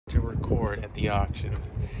to record at the auction,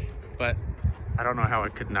 but I don't know how I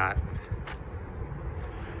could not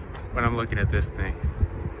when I'm looking at this thing.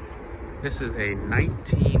 This is a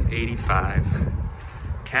 1985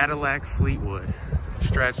 Cadillac Fleetwood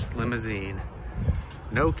stretch limousine.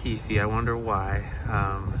 No key fee, I wonder why.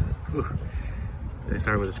 They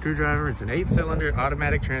started with a screwdriver. It's an 8-cylinder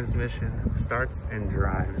automatic transmission, starts and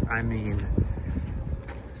drives. I mean,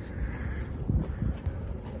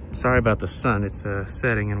 sorry about the sun, it's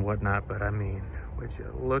setting and whatnot, but I mean, would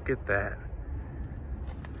you look at that?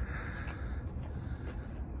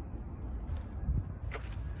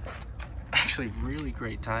 Actually, really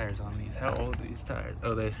great tires on these. How old are these tires?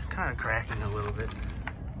 Oh, they're kind of cracking a little bit.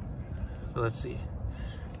 So let's see.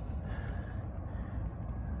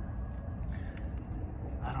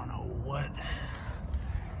 I don't know what.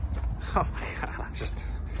 Oh my God,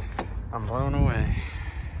 I'm blown away.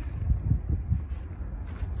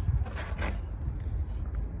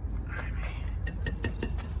 I mean,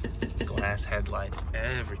 glass headlights,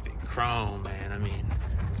 everything, chrome, man. I mean,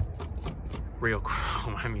 real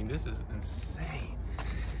chrome. I mean, this is insane.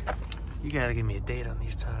 You gotta give me a date on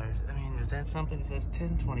these tires. I mean, is that something that says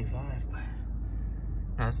 1025? No,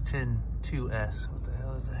 that's 102S. What the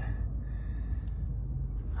hell is that?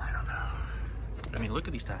 I don't know. I mean, look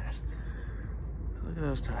at these tires. Look at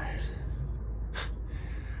those tires.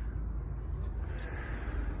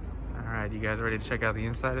 All right, you guys ready to check out the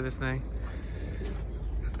inside of this thing?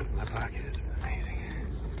 This is my pocket. This is amazing.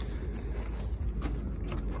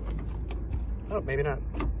 Oh, maybe not.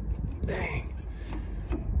 Dang.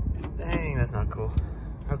 Dang, that's not cool.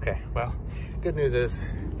 Okay, well, good news is,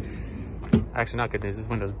 actually not good news, this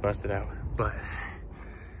window's busted out, but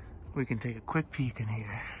we can take a quick peek in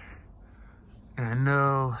here. And I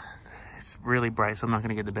know it's really bright, so I'm not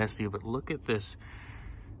gonna get the best view, but look at this.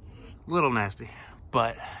 A little nasty,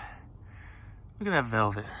 but look at that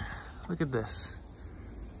velvet. Look at this.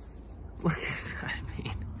 Look at, I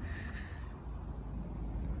mean,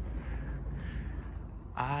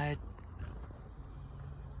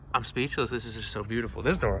 I'm speechless. This is just so beautiful.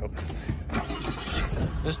 This door opens.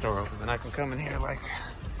 This door opens, and I can come in here like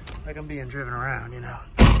I'm being driven around, you know.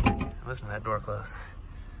 Listen to that door close.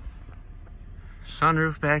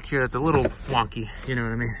 Sunroof back here, that's a little wonky, you know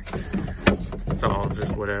what I mean? It's all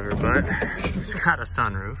just whatever, but it's got a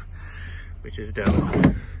sunroof, which is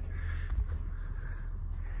dope.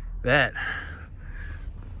 That,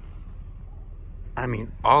 I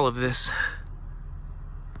mean, all of this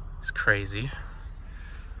is crazy.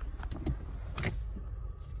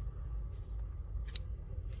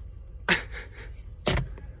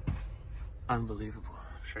 Unbelievable.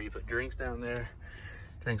 I'm sure you put drinks down there,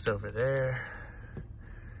 drinks over there.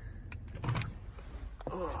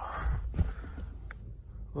 Oh,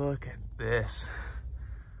 look at this.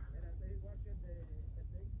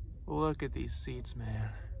 Look at these seats, man.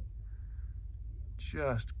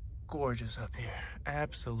 Just gorgeous up here.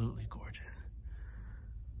 Absolutely gorgeous.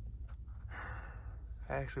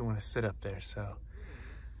 I actually want to sit up there, so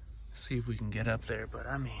see if we can get up there. But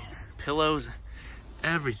I mean, pillows,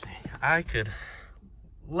 everything. I could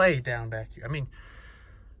lay down back here. I mean,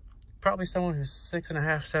 probably someone who's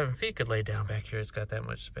 6.5, 7 feet could lay down back here. It's got that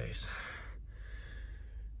much space.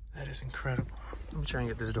 That is incredible. Let me try and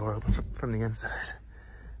get this door open from the inside.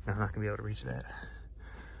 No, I'm not gonna be able to reach that.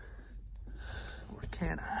 Or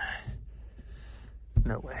can I?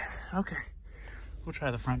 No way. Okay, we'll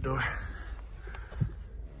try the front door.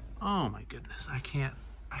 Oh my goodness, I can't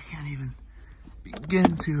even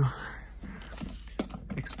begin to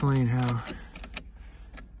explain how,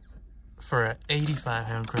 for an 85,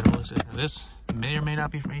 how incredible this is. Now, this may or may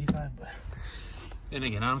not be from 85, but then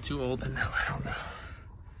again, I'm too old to know. I don't know.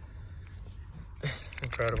 This is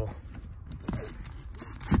incredible.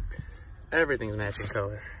 Everything's matching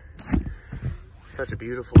color. Such a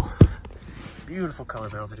beautiful, beautiful color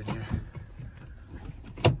velvet in here.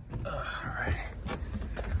 All right.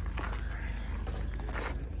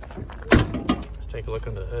 Let's take a look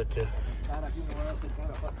under the hood too.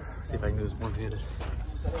 See if I can do this one-handed.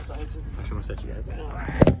 I should have set you guys down.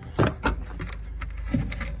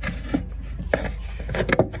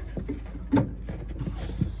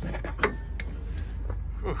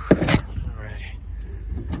 Alrighty.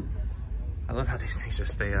 I love how these things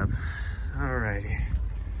just stay up. Alrighty.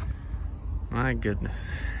 My goodness.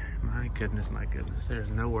 My goodness, my goodness.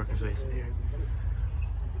 There's no working space in here.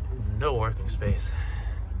 No working space.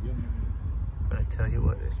 But I tell you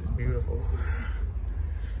what, this is beautiful.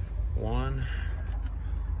 1,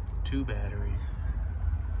 2 batteries.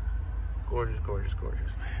 Gorgeous, gorgeous,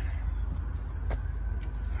 gorgeous, man.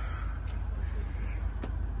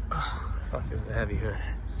 Oh, fuck, it's a heavy hood.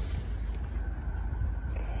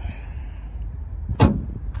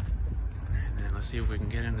 let's see if we can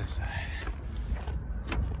get in this side.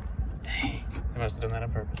 Dang, I must have done that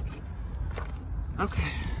on purpose.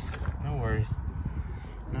 Okay, no worries.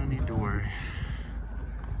 No need to worry.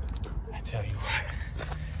 I tell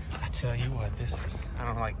you what, this is, I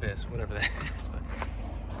don't like this, whatever that is, but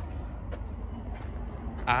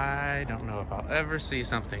I don't know if I'll ever see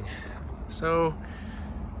something so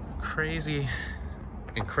crazy,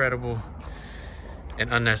 incredible,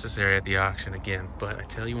 and unnecessary at the auction again. But I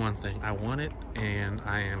tell you one thing, I want it, and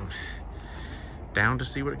I am down to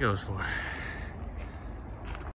see what it goes for.